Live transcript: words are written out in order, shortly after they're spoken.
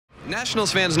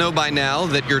Nationals fans know by now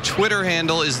that your Twitter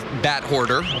handle is Bat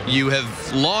Hoarder. You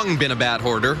have long been a bat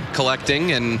hoarder,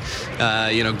 collecting and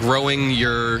growing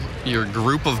your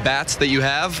group of bats that you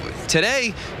have.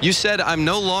 Today, you said, "I'm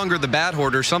no longer the Bat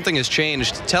Hoarder. Something has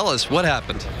changed." Tell us what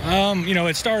happened.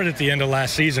 It started at the end of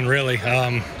last season. Really,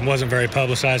 it wasn't very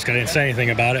publicized. I didn't say anything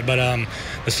about it. But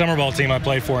the summer ball team I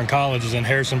played for in college is in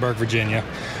Harrisonburg, Virginia.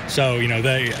 So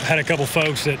they had a couple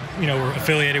folks that were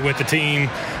affiliated with the team.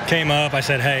 Came up. I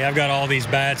said, "Hey, I've got all these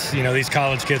bats, these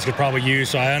college kids could probably use."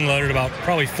 So I unloaded about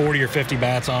probably 40 or 50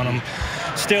 bats on them.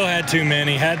 Still had too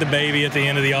many. Had the baby at the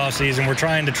end of the off season. We're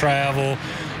trying to travel.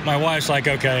 My wife's like,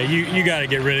 "Okay, you got to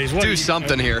get rid of these. Do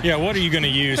something here." Yeah, what are you going to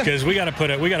use? Because we got to put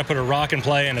a rock and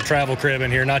play and a travel crib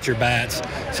in here, not your bats.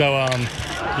 So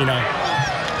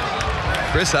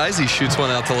Chris Izey shoots one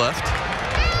out to left.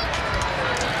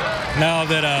 Now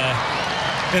that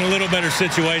in a little better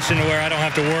situation where I don't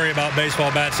have to worry about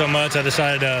baseball bats so much, I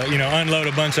decided to unload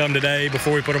a bunch of them today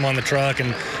before we put them on the truck.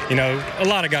 And a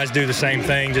lot of guys do the same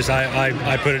thing. Just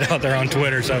I put it out there on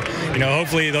Twitter. So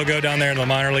hopefully they'll go down there and the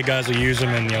minor league guys will use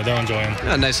them and they'll enjoy them.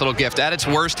 A nice little gift. At its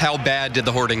worst, how bad did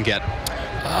the hoarding get?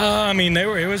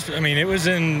 It was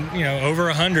in over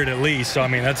 100 at least. So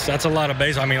that's a lot of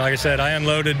base. Like I said, I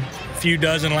unloaded a few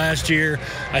dozen last year.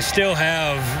 I still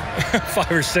have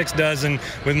 5 or 6 dozen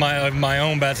with my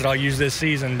own bats that I'll use this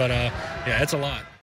season. But yeah, it's a lot.